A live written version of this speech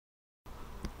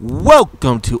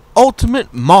Welcome to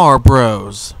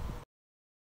UltimateMarBro's.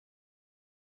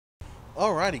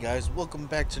 Alrighty guys, welcome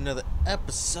back to another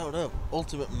episode of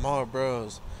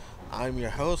UltimateMarBro's. I'm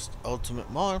your host,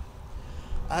 UltimateMar.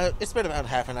 It's been about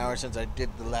half an hour since I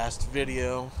did the last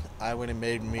video. I went and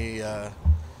made me an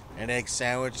egg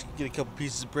sandwich, get a couple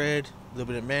pieces of bread, a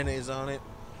little bit of mayonnaise on it,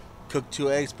 cooked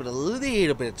 2 eggs, put a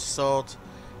little bit of salt,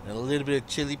 and a little bit of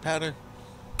chili powder.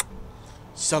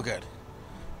 So good.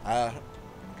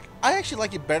 I actually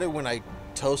like it better when I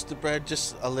toast the bread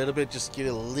just a little bit, just get it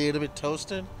a little bit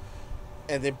toasted,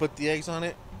 and then put the eggs on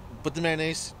it, put the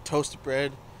mayonnaise, toast the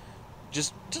bread,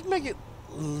 just make it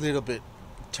a little bit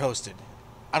toasted.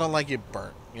 I don't like it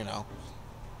burnt, you know.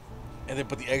 And then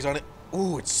put the eggs on it.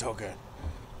 Ooh, it's so good.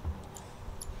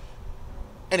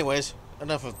 Anyways,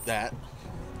 enough of that.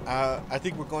 I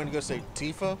think we're going to go say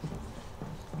Tifa.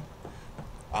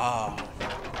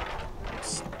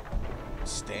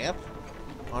 Stamp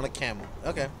on a camel.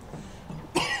 Okay.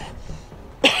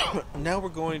 Now we're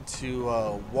going to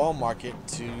Wall Market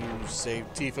to save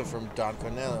Tifa from Don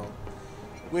Cornelio,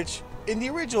 which in the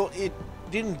original it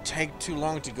didn't take too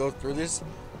long to go through this.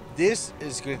 This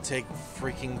is going to take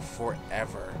freaking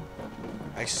forever.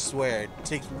 I swear, it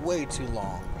takes way too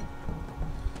long.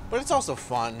 But it's also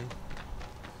fun.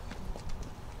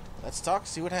 Let's talk,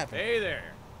 see what happens. Hey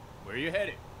there. Where you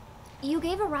headed? You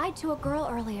gave a ride to a girl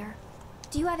earlier.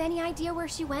 Do you have any idea where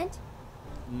she went?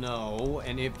 No,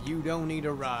 and if you don't need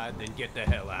a ride, then get the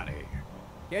hell out of here.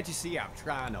 Can't you see I'm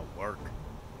trying to work?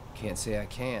 Can't say I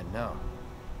can, no.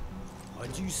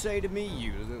 What'd you say to me,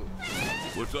 you little...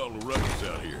 What's all the ruckus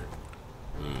out here?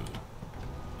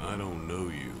 I don't know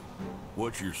you.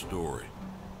 What's your story?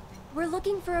 We're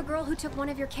looking for a girl who took one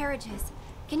of your carriages.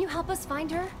 Can you help us find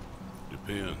her?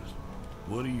 Depends.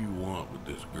 What do you want with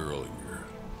this girl of yours?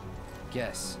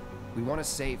 Guess. We want to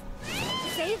save...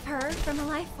 Save her from a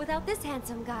life without this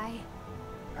handsome guy.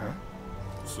 Huh?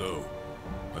 So,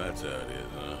 that's how it is,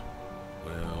 huh?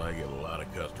 Well, I get a lot of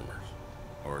customers.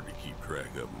 Hard to keep track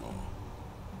of them all.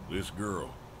 This girl,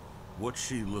 what's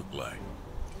she look like?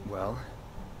 Well...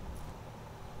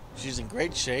 She's in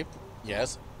great shape,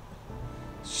 yes.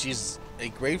 She's a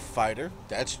great fighter,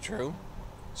 that's true.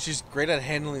 She's great at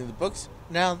handling the books.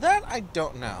 Now that I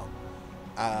don't know.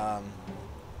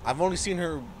 I've only seen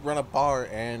her run a bar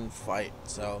and fight,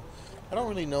 so I don't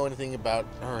really know anything about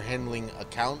her handling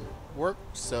account work,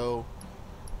 so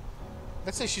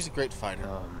let's say she's a great fighter.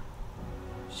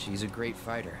 She's a great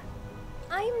fighter.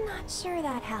 I'm not sure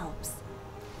that helps.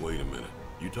 Wait a minute.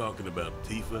 You talking about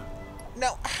Tifa?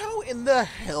 Now, how in the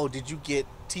hell did you get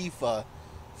Tifa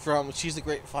from She's a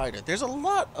Great Fighter? There's a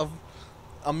lot of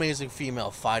amazing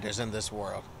female fighters in this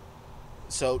world.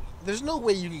 So, there's no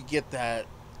way you could get that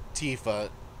Tifa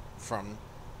from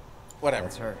whatever.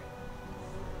 That's her.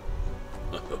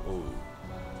 Oh,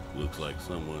 looks like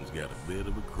someone's got a bit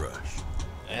of a crush.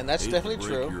 And that's Hate definitely to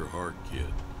break true. your heart, kid,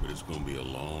 but it's gonna be a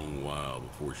long while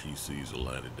before she sees the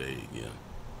light of day again.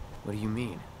 What do you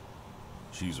mean?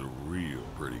 She's a real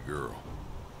pretty girl.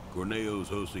 Corneo's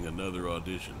hosting another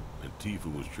audition, and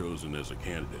Tifa was chosen as a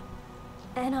candidate.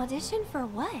 An audition for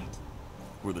what?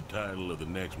 For the title of the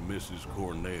next Mrs.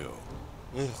 Corneo.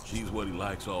 Ugh. She's what he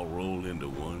likes all rolled into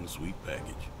one sweet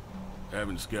package.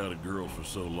 Having scouted girls for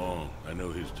so long, I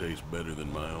know his taste better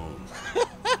than my own.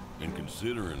 And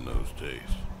considering those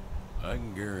tastes, I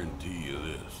can guarantee you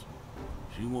this.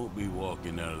 She won't be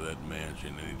walking out of that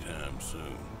mansion anytime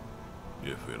soon.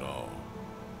 If at all.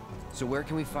 So where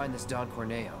can we find this Don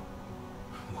Corneo?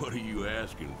 What are you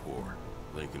asking for?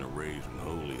 Thinking of raising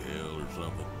holy hell or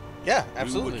something? Yeah,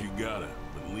 absolutely. Do what you gotta,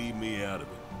 but leave me out of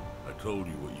it. I told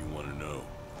you what you want to know.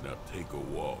 Now take a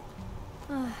walk.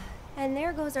 And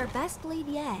there goes our best lead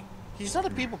yet. He's not a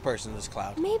people person, this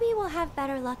Cloud. Maybe we'll have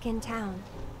better luck in town.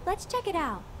 Let's check it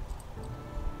out.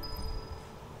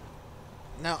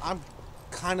 Now, I'm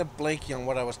kind of blanking on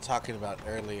what I was talking about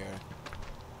earlier.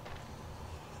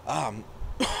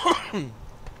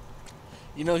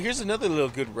 You know, here's another little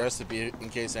good recipe in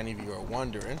case any of you are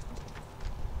wondering.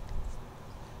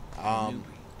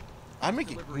 I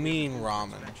make a mean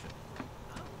ramen.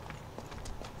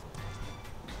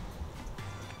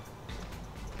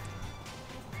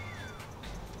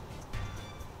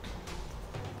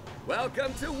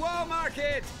 Welcome to Wall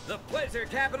Market, the pleasure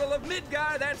capital of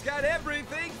Midgar that's got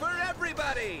everything for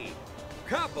everybody.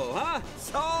 Couple, huh?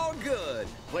 It's all good.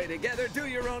 Play together, do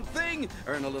your own thing,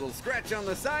 earn a little scratch on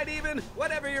the side even.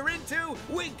 Whatever you're into,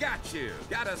 we got you.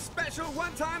 Got a special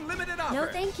one-time limited offer. No,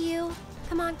 thank you.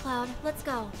 Come on, Cloud. Let's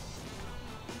go.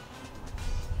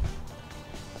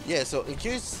 Yeah, so in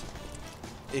case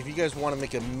if you guys want to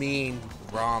make a mean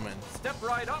ramen, Step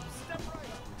right up, step right up.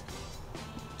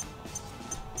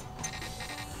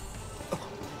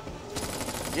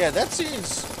 Yeah, that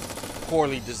seems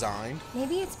poorly designed.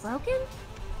 Maybe it's broken?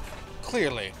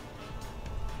 Clearly.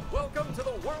 Welcome to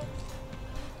the world.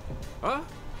 Huh?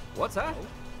 What's that?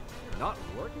 Not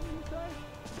working, you say?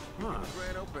 Huh.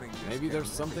 Maybe there's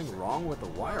something wrong with the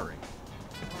wiring.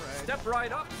 Step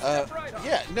right up. Step right up.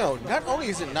 Yeah, no, not only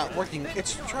is it not working,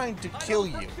 it's trying to kill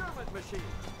you.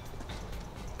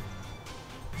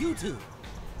 You two.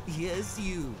 Yes,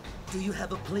 you. Do you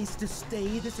have a place to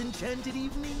stay this enchanted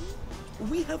evening?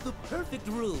 We have the perfect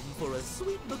room for a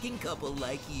sweet-looking couple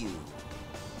like you.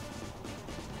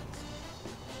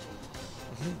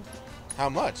 How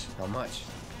much? How much?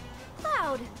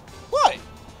 Cloud! What?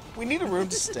 We need a room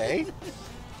to stay?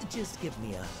 Just give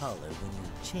me a holler when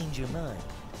you change your mind.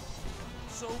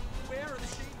 So, where are the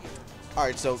shady?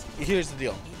 Alright, so here's the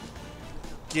deal.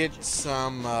 Get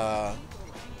some,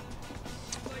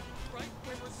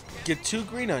 get 2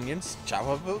 green onions, chop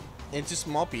up into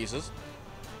small pieces.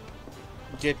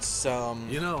 Get some...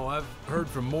 You know, I've heard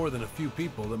from more than a few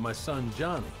people that my son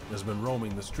Johnny has been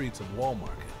roaming the streets of Walmart.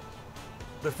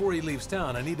 Before he leaves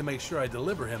town, I need to make sure I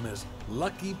deliver him his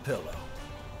lucky pillow.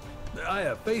 I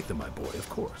have faith in my boy, of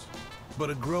course. But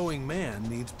a growing man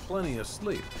needs plenty of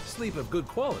sleep. Sleep of good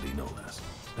quality, no less.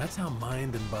 That's how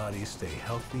mind and body stay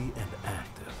healthy and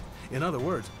active. In other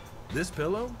words, this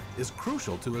pillow is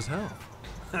crucial to his health.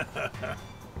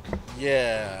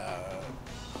 Yeah.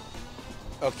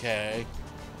 Okay.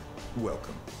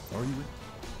 Welcome. Are you?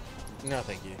 No,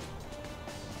 thank you.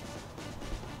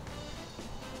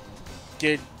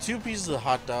 Get 2 pieces of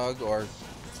hot dog or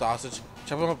sausage,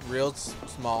 chop them up real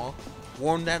small,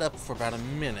 warm that up for about a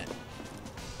minute.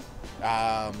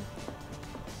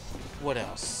 What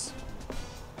else?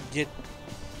 Get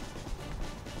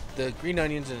the green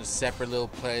onions in a separate little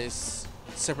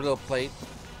plate.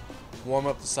 Warm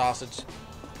up the sausage.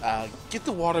 Get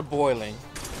the water boiling,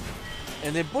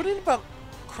 and then put in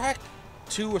crack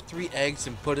 2 or 3 eggs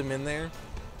and put them in there,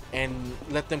 and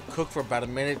let them cook for about a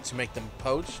minute to make them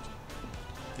poached.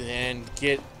 Then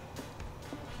get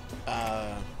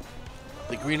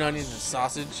the green onions and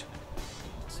sausage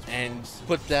and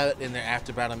put that in there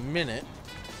after about a minute,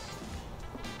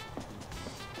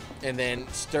 and then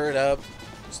stir it up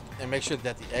and make sure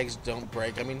that the eggs don't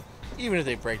break. I mean, even if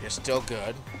they break, they're still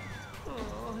good.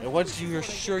 And once you're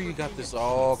sure you got this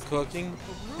all cooking,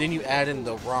 then you add in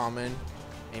the ramen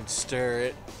and stir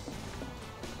it.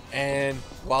 And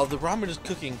while the ramen is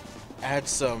cooking, add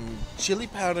some chili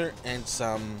powder and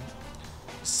some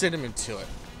cinnamon to it.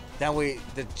 That way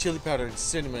the chili powder and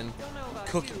cinnamon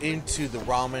cook into the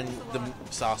ramen, the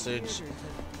sausage,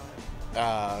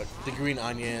 the green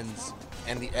onions,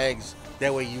 and the eggs.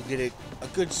 That way you get a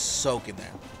good soak in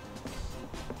there.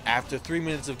 After 3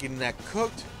 minutes of getting that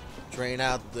cooked, drain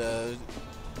out the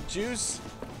juice,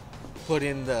 put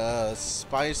in the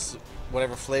spice,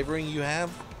 whatever flavoring you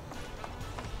have,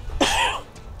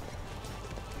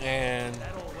 and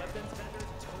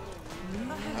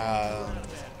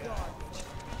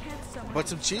put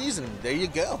some cheese, and there you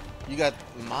go. You got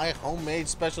my homemade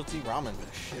specialty ramen.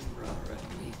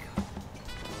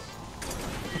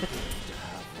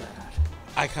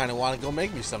 I kind of want to go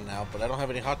make me some now, but I don't have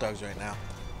any hot dogs right now.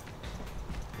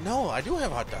 No, I do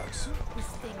have hot dogs.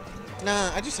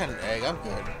 Nah, I just had an egg. I'm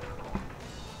good.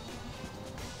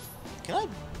 Can I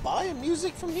buy a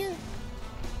music from here?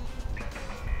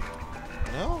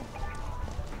 No?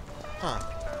 Huh.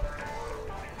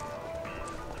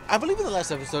 I believe in the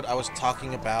last episode I was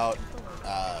talking about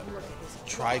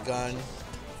Trigun,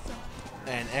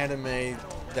 an anime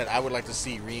that I would like to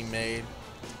see remade.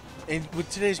 And with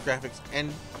today's graphics,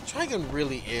 and Trigun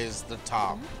really is the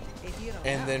top.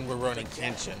 And then we're running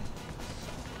Kenshin.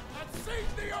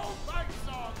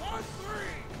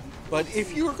 But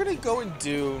if you were gonna go and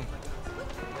do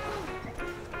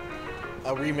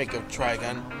a remake of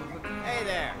Trigun, Hey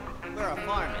there. We're a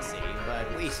pharmacy,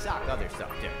 but we stock other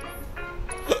stuff too.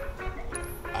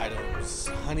 items,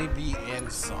 honeybee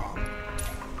and song.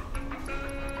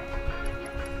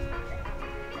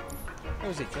 Let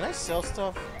me see, can I sell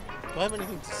stuff? Do I have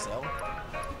anything to sell?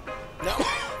 No.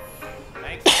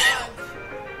 Thanks.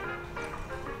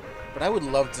 But I would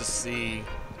love to see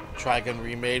Trigun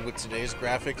remade with today's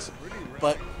graphics.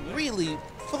 But really,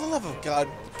 for the love of God,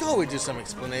 go and do some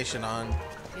explanation on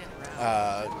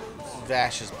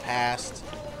Vash's past.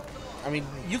 I mean,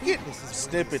 you get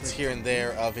snippets here and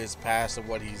there of his past and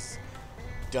what he's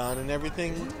done and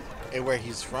everything, and where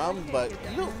he's from, but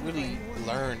you don't really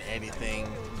learn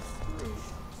anything.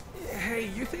 Hey,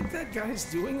 you think that guy's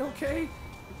doing okay?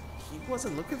 He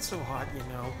wasn't looking so hot, you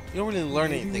know. You don't really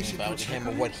learn Maybe we anything should go about check him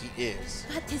or on what him? he is.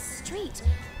 But this street,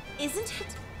 isn't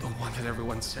it? The one that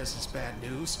everyone says is bad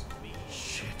news?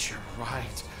 Shit, you're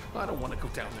right. I don't want to go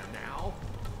down there now.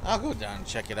 I'll go down and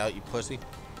check it out, you pussy.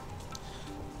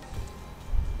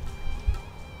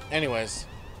 Anyways.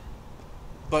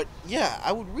 But yeah,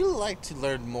 I would really like to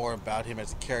learn more about him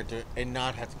as a character and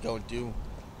not have to go and do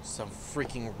some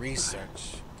freaking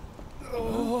research.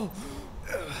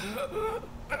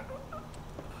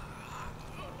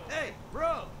 Hey,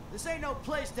 bro, this ain't no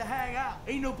place to hang out.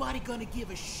 Ain't nobody gonna give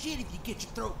a shit if you get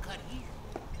your throat cut here.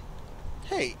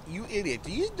 Hey, you idiot,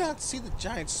 do you not see the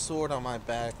giant sword on my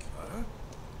back?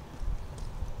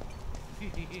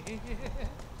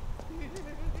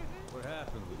 What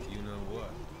happened with you know what?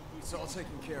 It's all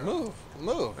taken care of. Move,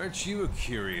 move. Aren't you a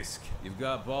curious kid? You've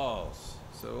got balls,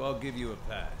 so I'll give you a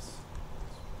pass.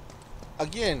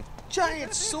 Again,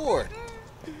 giant sword.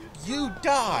 You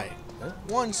die.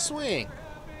 One swing.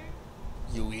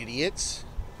 You idiots.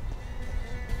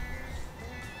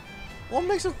 What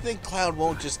makes them think Cloud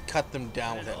won't just cut them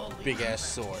down with that big ass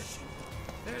sword?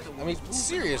 I mean,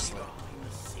 seriously.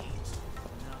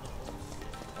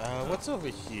 What's over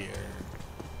here?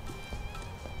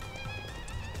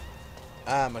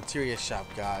 Ah, materia shop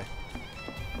guy.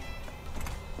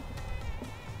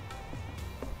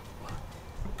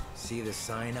 See the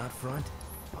sign out front?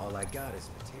 All I got is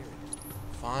material.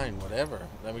 Fine, whatever.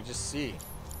 Let me just see.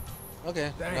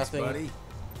 Okay, Thanks, nothing. buddy.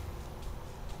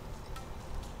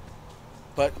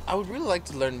 But I would really like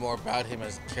to learn more about him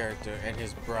as a character and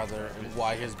his brother and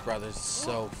why his brother's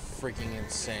so freaking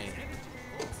insane.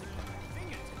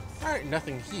 Alright,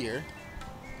 nothing here.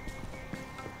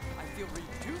 I feel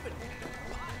rejuvenated.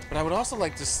 But I would also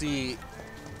like to see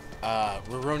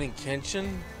Rurouni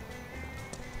Kenshin.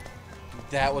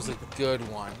 That was a good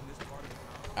one.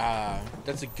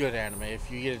 That's a good anime. If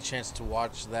you get a chance to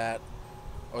watch that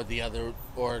or the other,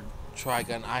 or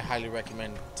Trigun, I highly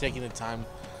recommend taking the time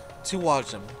to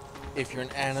watch them. If you're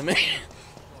an anime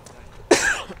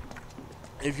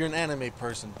if you're an anime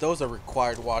person, those are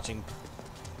required watching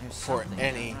for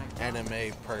any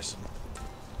anime person,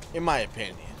 in my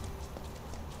opinion.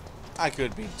 I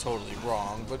could be totally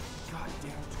wrong, but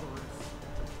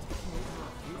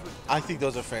I think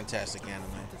those are fantastic anime.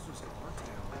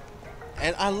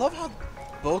 And I love how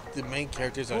both the main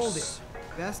characters are Hold it.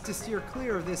 Best to steer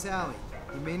clear of this alley.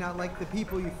 You may not like the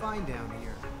people you find down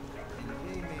here. And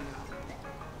they may not.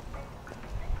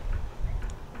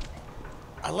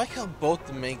 I like how both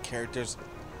the main characters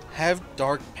have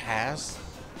dark pasts,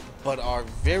 but are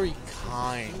very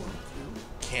kind,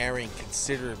 caring,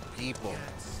 considerate people.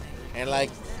 And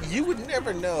like, you would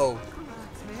never know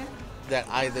that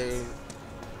either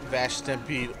Vash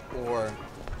Stampede or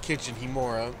Kenshin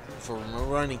Himura, for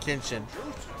running Kenshin,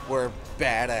 were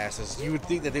badasses. You would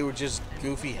think that they were just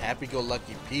goofy,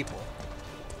 happy-go-lucky people,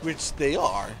 which they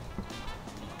are.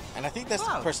 And I think that's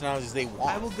the personalities they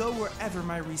want. I will go wherever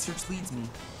my research leads me,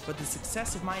 but the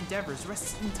success of my endeavors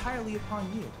rests entirely upon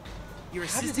you. Your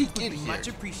assistance would be much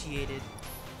appreciated.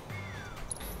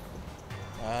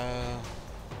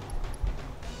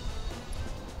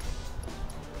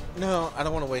 No, I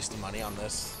don't want to waste the money on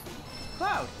this.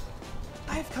 Cloud,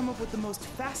 I have come up with the most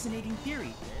fascinating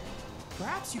theory.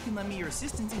 Perhaps you can lend me your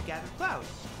assistance and gather Cloud.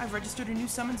 I've registered a new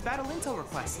summons battle intel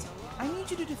request. I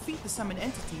need you to defeat the summoned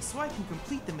entity so I can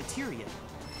complete the materia.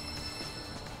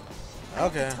 I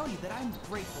have to tell you that I'm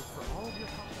grateful for all of your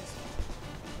help.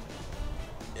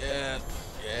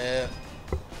 Yeah.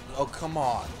 Oh, come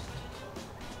on.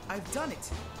 I've done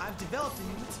it. I've developed a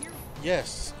new material.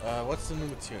 Yes. What's the new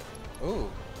material?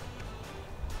 Ooh.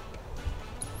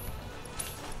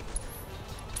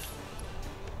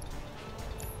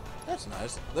 That's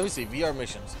nice. Let me see. VR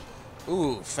missions.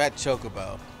 Ooh, fat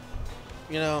chocobo.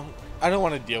 You know, I don't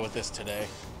want to deal with this today.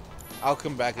 I'll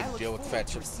come back and deal with fat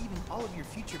chocobo. Receiving all of your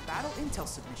future battle intel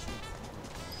submissions.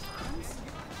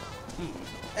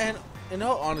 And in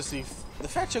all honesty, the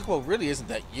fat chocobo really isn't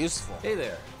that useful. Hey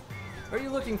there. Are you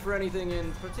looking for anything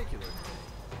in particular?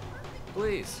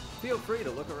 Please, feel free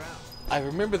to look around. I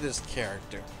remember this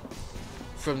character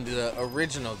from the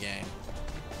original game.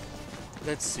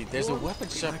 Let's see, there's a weapon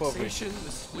shop over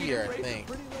here, I think.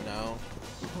 No.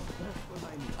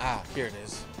 Ah, here it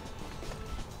is.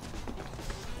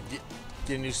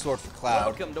 Get a new sword for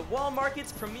Cloud. Welcome to Wall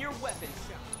Market's premier weapon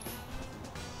shop.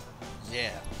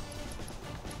 Yeah.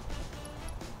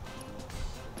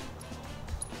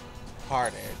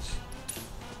 Hard edge.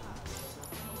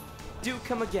 Do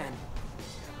come again.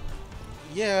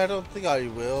 Yeah, I don't think I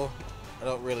will. I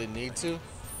don't really need to.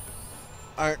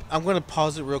 Alright, I'm going to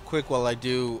pause it real quick while I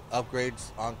do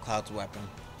upgrades on Cloud's weapon.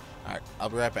 Alright, I'll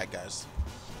be right back, guys.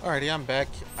 Alrighty, I'm back.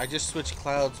 I just switched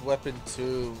Cloud's weapon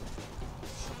to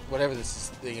whatever this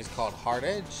thing is called, Hard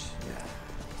Edge.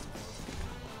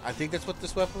 I think that's what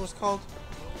this weapon was called.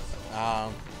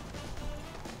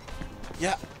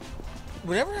 Yeah.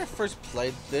 Whenever I first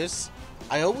played this,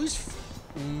 I always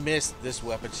missed this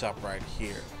weapon shop right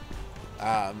here.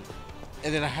 And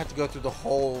then I had to go through the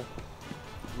whole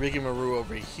rigmarole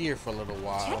over here for a little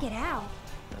while. Check it out.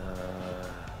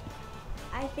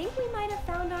 I think we might have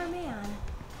found our man.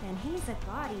 And he's a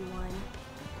gaudy one.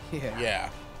 Yeah. Yeah.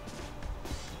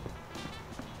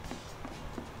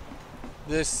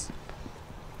 This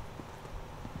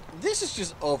is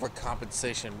just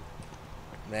overcompensation,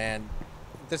 man.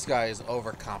 This guy is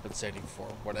overcompensating for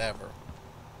whatever.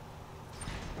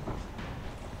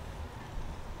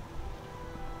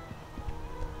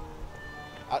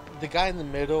 The guy in the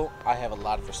middle, I have a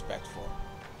lot of respect for.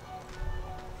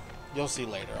 You'll see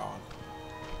later on.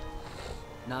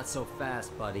 Not so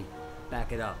fast, buddy.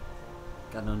 Back it up.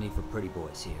 Got no need for pretty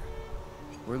boys here.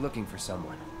 We're looking for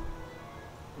someone.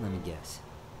 Let me guess.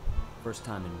 First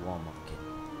time in Wall Market.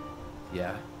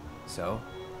 Yeah? So?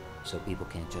 So people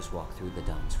can't just walk through the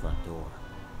Don's front door.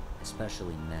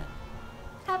 Especially men.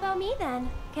 How about me then?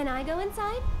 Can I go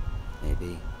inside?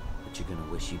 Maybe, but you're gonna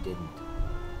wish you didn't.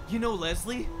 You know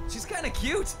Leslie? She's kind of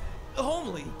cute.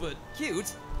 Homely, but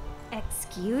cute.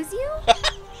 Excuse you?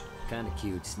 Kinda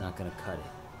cute's not gonna cut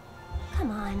it.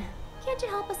 Come on. Can't you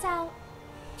help us out?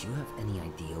 Do you have any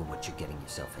idea what you're getting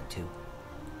yourself into?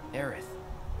 Aerith.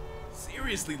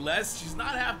 Seriously, Les, she's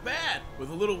not half bad. With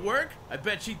a little work, I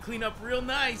bet she'd clean up real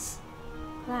nice.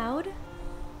 Cloud,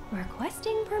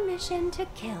 requesting permission to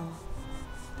kill.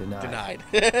 Denied.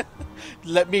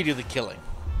 Let me do the killing.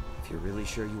 If you're really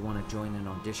sure you want to join an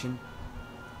audition,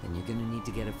 then you're gonna need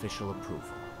to get official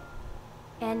approval.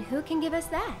 And who can give us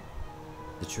that?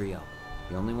 The trio.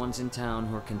 The only ones in town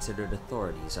who are considered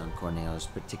authorities on Corneo's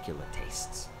particular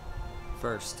tastes.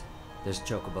 First, there's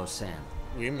Chocobo Sam.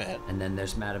 We met. And then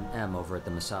there's Madam M over at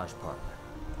the massage parlor.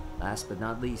 Last but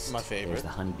not least, my favorite. There's the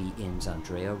Honeybee Inn's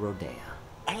Andrea Rodea.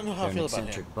 I don't know how I feel about him. They're an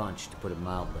eccentric bunch, to put it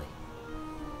mildly.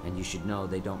 And you should know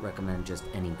they don't recommend just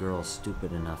any girl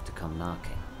stupid enough to come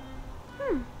knocking.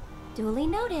 Duly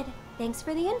noted. Thanks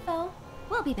for the info.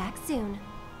 We'll be back soon.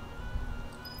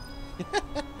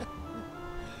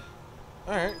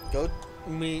 Alright, go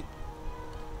meet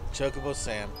Chocobo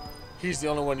Sam. He's the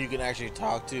only one you can actually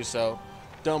talk to, so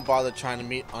don't bother trying to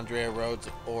meet Andrea Rhodes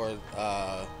or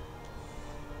the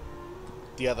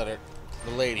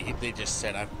lady they just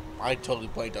said. I totally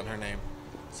blanked on her name.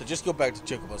 So just go back to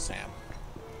Chocobo Sam.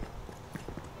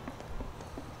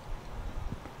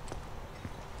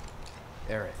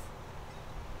 Aerith.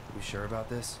 You sure about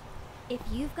this? If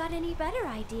you've got any better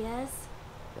ideas.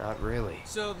 Not really.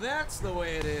 So that's the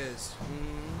way it is.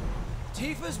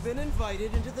 Tifa's been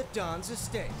invited into the Don's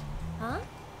estate. Huh?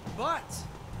 But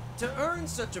to earn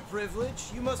such a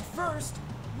privilege, you must first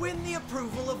win the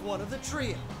approval of one of the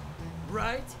trio.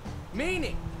 Right?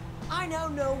 Meaning, I now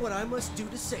know what I must do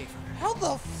to save her. How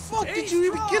the fuck did you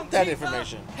even get that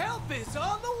information? Help is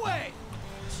on the way.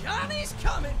 Johnny's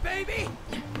coming, baby.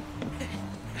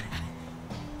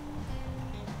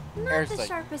 Not the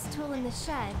sharpest tool in the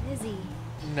shed, is he?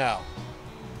 No.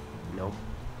 Nope.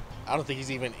 I don't think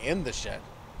he's even in the shed.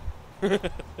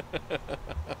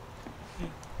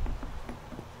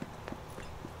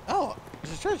 Oh,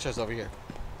 there's a treasure chest over here.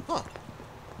 Huh.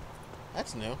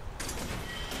 That's new.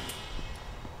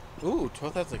 Ooh,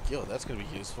 12,000 gil. That's going to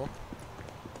be useful.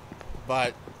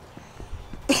 But,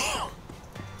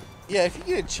 yeah, if you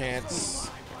get a chance,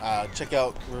 check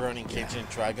out Rurouni Kenshin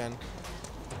Trigun.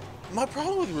 My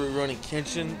problem with Rurouni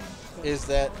Kenshin is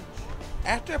that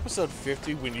after episode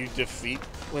 50, when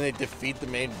they defeat the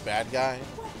main bad guy,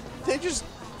 they just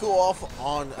go off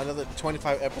on another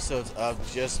 25 episodes of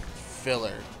just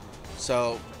filler.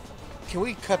 So, can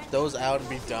we cut those out and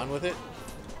be done with it?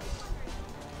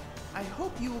 I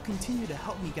hope you will continue to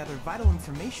help me gather vital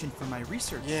information for my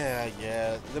research.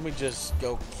 Yeah. Let me just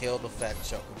go kill the fat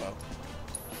chocobo.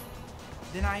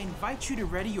 Then I invite you to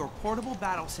ready your portable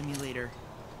battle simulator.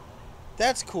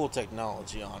 That's cool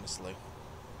technology, honestly.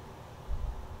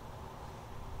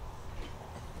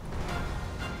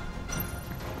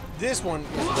 This one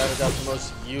is without a doubt the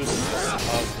most useless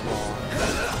of them all.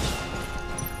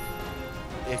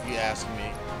 If you ask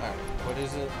me. Alright, what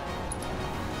is it?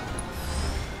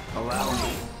 Allow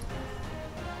me.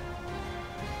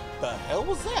 The hell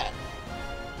was that?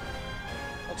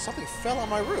 Like something fell on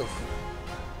my roof.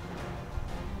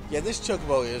 Yeah, this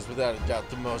chocobo is without a doubt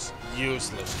the most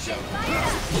useless chocobo.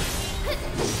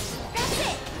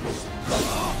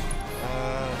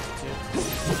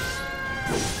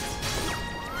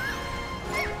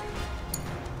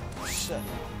 Shit.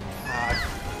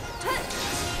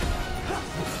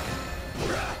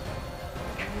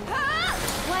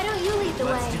 What the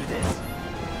way. Let's do this.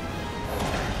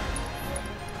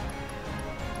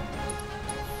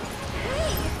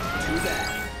 Too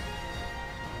bad.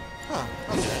 Huh,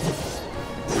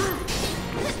 okay.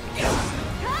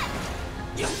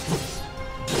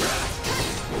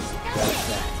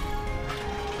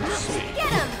 Get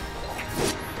him!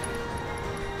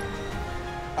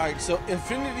 Alright, so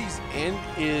Infinity's End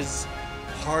is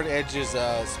Hard Edge's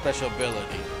special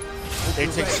ability.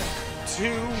 It takes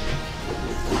 2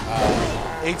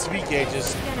 HP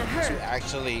gauges to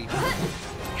actually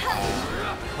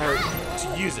hurt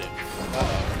to use it.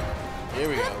 Uh-oh. Here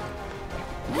we go.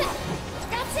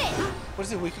 That's it! What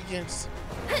is it weak against?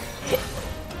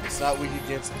 It's not weak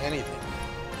against anything.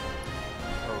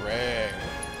 Hooray.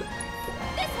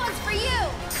 This one's for you!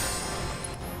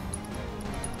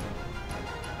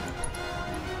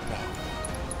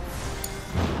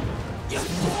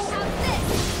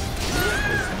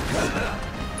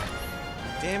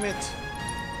 Damn it.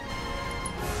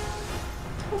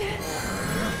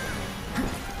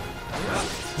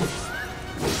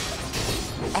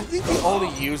 I think the only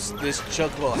use this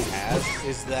Chocobo has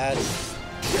is that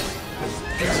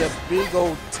he's a big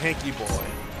old tanky boy.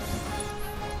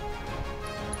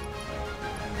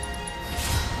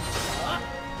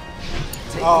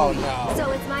 Oh no.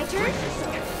 So it's my turn?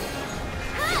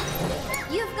 Ha!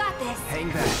 You've got this. Hang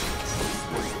back.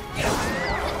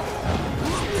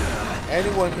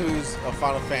 Anyone who's a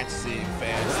Final Fantasy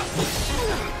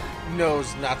fan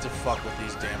knows not to fuck with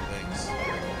these damn things.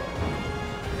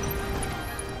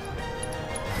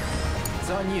 It's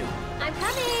on you. I'm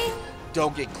coming.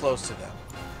 Don't get close to them.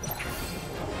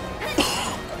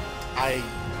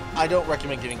 I don't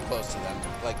recommend getting close to them,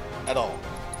 like, at all.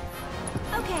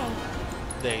 Okay.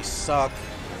 They suck.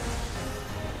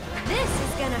 This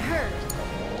is gonna hurt.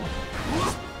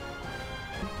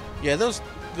 Yeah, those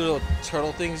little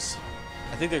turtle things,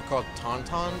 I think they're called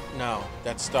Tauntaun? No,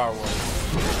 that's Star Wars.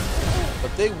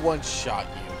 But they one-shot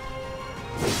you.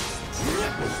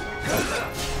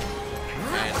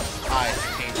 And I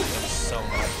hate them so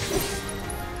much.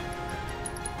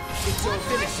 It's your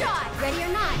finish shot. Ready or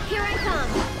not, here I come.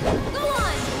 Go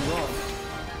on.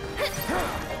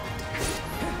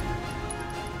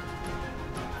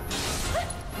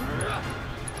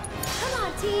 Come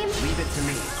on, team. Leave it to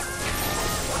me.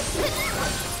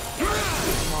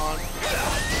 Come on.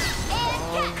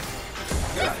 And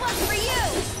this one's for you.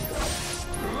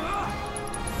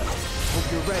 Hope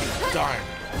you're ready. Darn.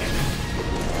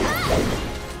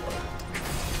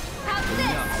 How's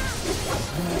this?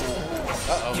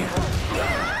 Uh-oh.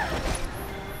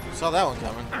 Saw that one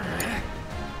coming.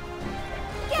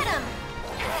 Get him.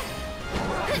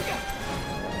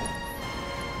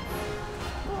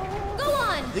 Go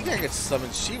on. I think I could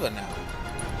summon Shiva now.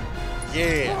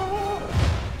 Yeah.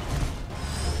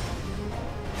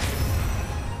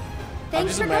 I'm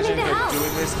Thanks just for imagining coming to her help.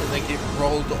 doing this and they get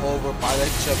rolled over by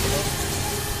that Chocobo.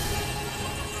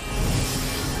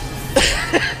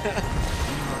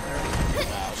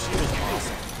 Wow, she was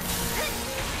awesome.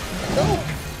 No!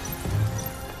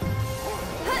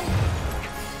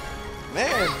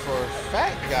 Man, for a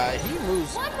fat guy, he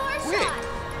moves One more quick. shot.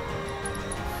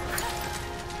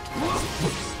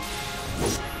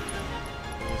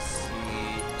 Let's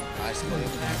see. Ice Cold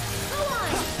Impact. Go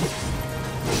on.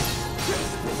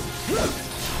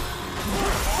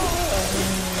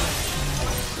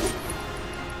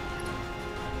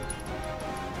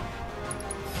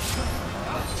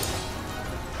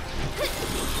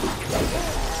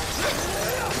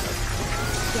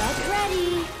 Get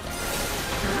ready.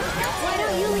 Why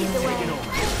don't you lead the way?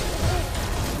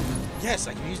 Yes,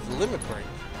 I can use the limit break.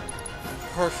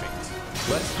 Perfect.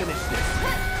 Let's finish this.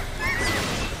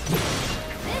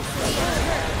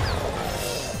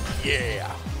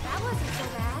 Yeah. That wasn't so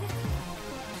bad.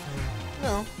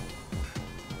 No.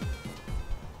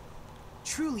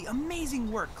 Truly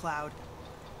amazing work, Cloud.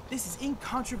 This is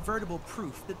incontrovertible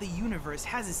proof that the universe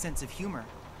has a sense of humor.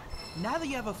 Now that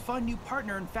you have a fun new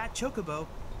partner in Fat Chocobo,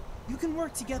 you can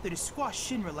work together to squash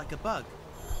Shinra like a bug.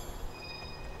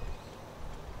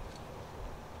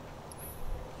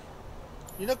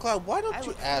 You know, Cloud, why I don't you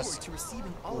look forward ask to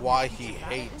receiving all of why your he future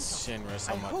hates battle Shinra intel.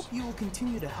 so I much? hope you will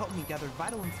continue to help me gather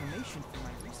vital information for my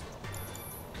research.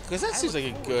 Because that I seems look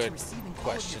like a forward good to receiving all of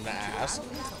question your to future ask.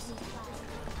 battle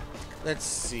intel. Let's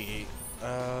see.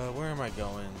 Where am I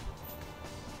going?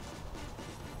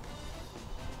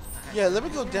 Yeah, let me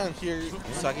go down here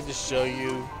so I can just show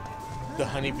you the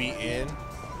Honeybee Inn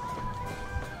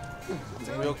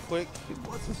real quick. It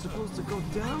wasn't supposed to go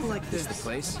down like this. This the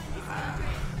place? I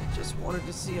just wanted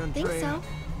to see Andrea. Think so?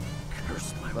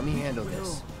 Curse my Let me handle will.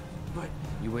 this. But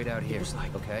You wait out here, was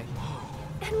like- okay?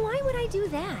 And why would I do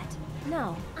that?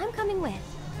 No, I'm coming with.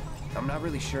 I'm not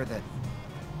really sure that...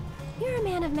 You're a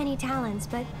man of many talents,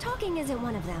 but talking isn't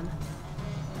one of them.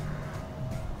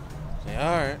 Yeah,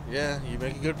 alright, yeah, you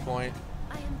make a good point.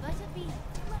 I am but a bee.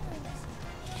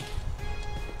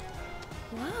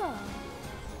 Whoa.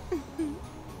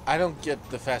 I don't get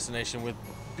the fascination with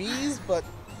bees, but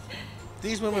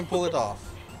these women pull it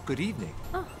off. Good evening.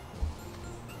 Oh.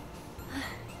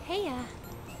 Hey,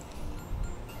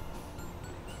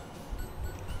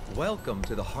 Welcome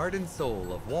to the heart and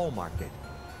soul of Wall Market,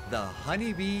 the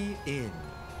Honeybee Inn.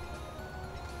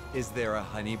 Is there a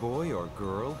honey boy or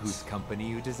girl whose company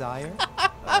you desire?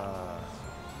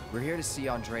 We're here to see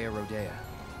Andrea Rodea.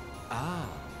 Ah,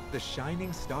 the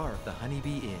shining star of the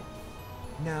Honeybee Inn.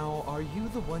 Now, are you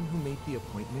the one who made the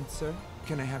appointment, sir?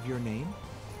 Can I have your name?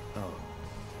 Oh,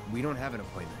 we don't have an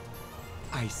appointment.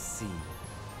 I see.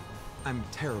 I'm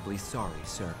terribly sorry,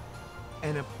 sir.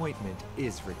 An appointment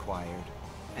is required,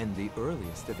 and the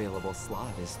earliest available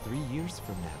slot is 3 years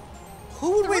from now.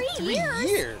 Who would wait 3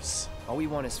 years? All we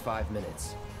want is 5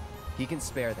 minutes. He can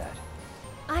spare that.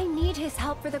 I need his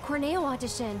help for the Corneo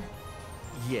audition.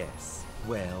 Yes,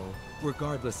 well,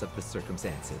 regardless of the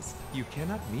circumstances, you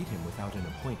cannot meet him without an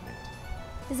appointment.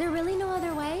 Is there really no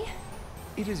other way?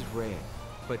 It is rare,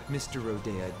 but Mr.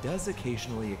 Rodea does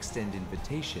occasionally extend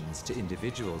invitations to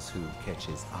individuals who catch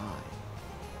his eye.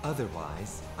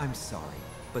 Otherwise, I'm sorry,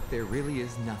 but there really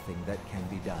is nothing that can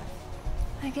be done.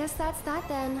 I guess that's that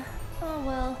then. Oh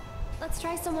well, let's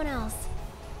try someone else.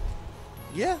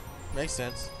 Yeah, makes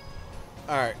sense.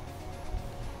 Alright.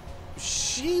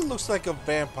 She looks like a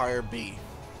vampire bee.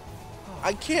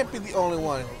 I can't be the only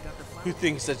one who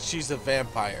thinks that she's a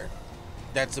vampire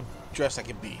that's dressed like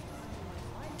a bee.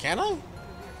 Can I?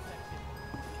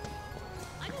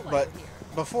 But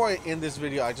before I end this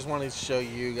video, I just wanted to show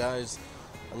you guys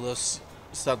a little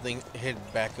something hidden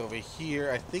back over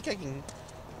here. I think I can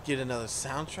get another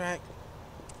soundtrack.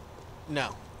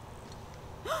 No.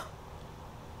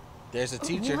 There's a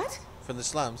teacher from the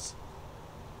slums.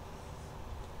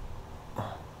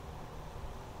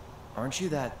 Aren't you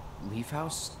that Leaf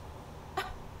House?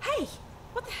 Hey!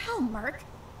 What the hell, Merc?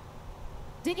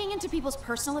 Digging into people's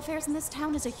personal affairs in this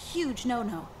town is a huge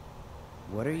no-no.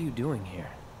 What are you doing here?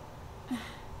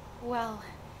 Well,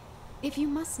 if you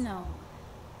must know,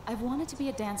 I've wanted to be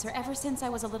a dancer ever since I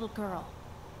was a little girl.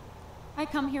 I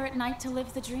come here at night to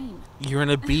live the dream. You're in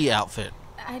a bee outfit.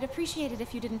 I'd appreciate it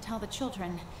if you didn't tell the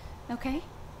children, okay?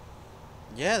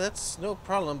 Yeah, that's no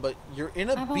problem, but you're in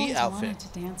a I've bee always outfit. wanted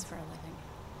to dance for a living.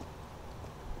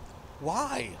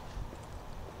 Why?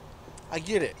 I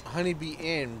get it, Honeybee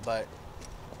Inn, but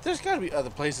there's got to be other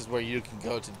places where you can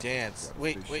go to dance.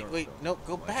 Wait, no,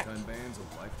 go back. Bands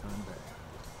of lifetime band.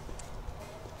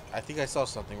 I think I saw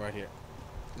something right here.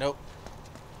 Nope.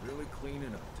 Really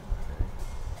cleaning up tonight, eh?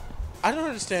 I don't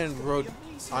understand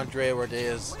Andrea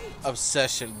Rodea's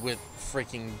obsession with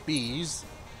freaking bees.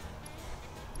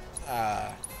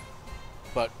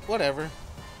 But whatever.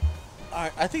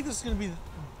 Alright, I think this is going to be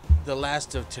the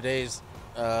last of today's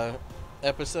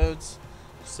episodes.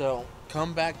 So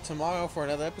come back tomorrow for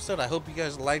another episode. I hope you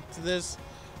guys liked this.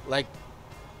 Like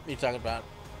me talking about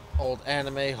old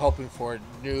anime, hoping for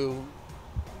new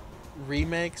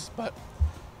remakes. But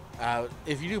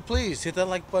if you do, please hit that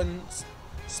like button,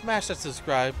 smash that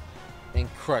subscribe,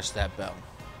 and crush that bell.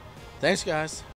 Thanks, guys.